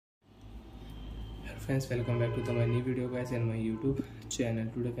Friends, welcome back to my new video guys and my YouTube channel.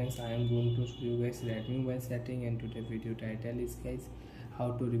 Today friends, I am going to show you guys Redmi mobile setting, and today video title is guys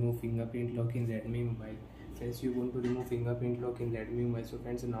how to remove fingerprint lock in Redmi mobile. Friends, you want to remove fingerprint lock in Redmi mobile. So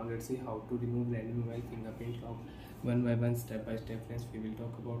friends, now let's see how to remove Redmi mobile fingerprint lock one by one, step by step. Friends, we will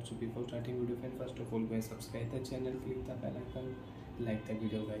talk about. So before starting video friends, first of all guys, subscribe the channel, click the bell icon, like the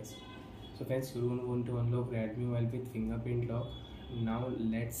video guys. So friends, you don't want to unlock Redmi mobile with fingerprint lock. Now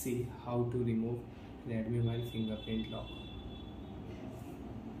let's see how to remove Redmi mobile fingerprint lock.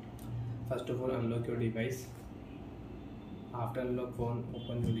 First of all, unlock your device. After unlock phone,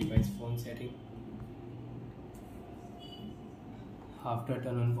 open your device phone setting. After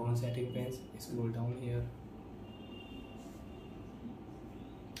turn on phone setting, friends, scroll down here.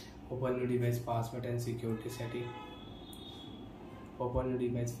 Open your device password and security setting. Open your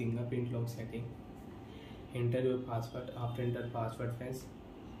device fingerprint lock setting. Enter your password. After enter password, friends,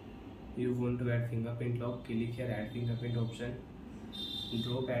 you want to add fingerprint lock. Click here add fingerprint option.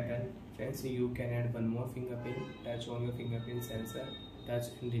 Draw pattern. Friends, you can add one more fingerprint. Touch on your fingerprint sensor. Touch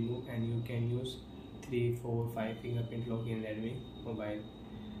and remove, and you can use 3, 4, 5 fingerprint lock in Redmi mobile.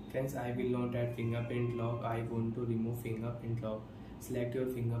 Friends, I will not add fingerprint lock. I want to remove fingerprint lock. Select your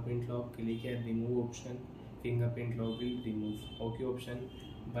fingerprint lock. Click here remove option. Fingerprint lock will remove. OK option.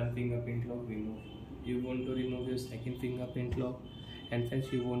 One fingerprint lock remove. You want to remove your second fingerprint lock, and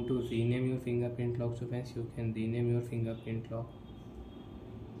friends, you want to rename your fingerprint lock. So friends, you can rename your fingerprint lock.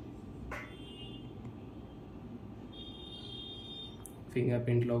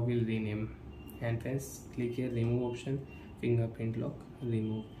 Fingerprint lock will rename, and friends, click here remove option. Fingerprint lock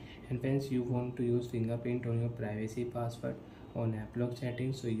remove. And friends, you want to use fingerprint on your privacy password on app lock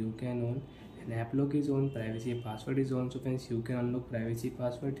settings, so you can on. And app lock is on, privacy password is on. So friends, you can unlock privacy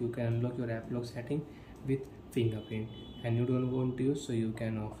password, you can unlock your app lock setting with fingerprint, and you don't want to use, so you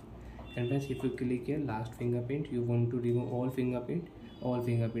can off. And friends, if you click here last fingerprint, you want to remove all fingerprint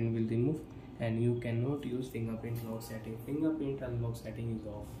will remove, and you cannot use fingerprint lock setting. Fingerprint unlock setting is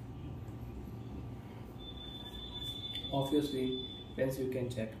off. Off your screen, friends, you can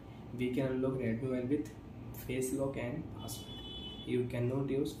check. We can unlock Redmi mobile with face lock and password. You cannot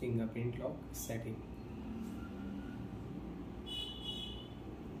use fingerprint lock setting.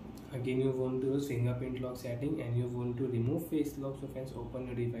 Again, you want to use fingerprint lock setting, and you want to remove face lock. So friends, open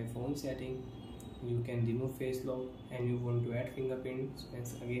your device phone setting. You can remove face lock, and you want to add fingerprint. So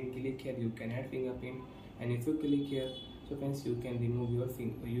friends, again click here, you can add fingerprint, and if you click here, so friends, you can remove your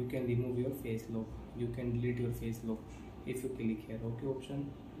face lock. You can delete your face lock if you click here OK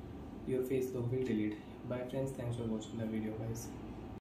option. Your face lock will delete. Bye friends, thanks for watching the video guys.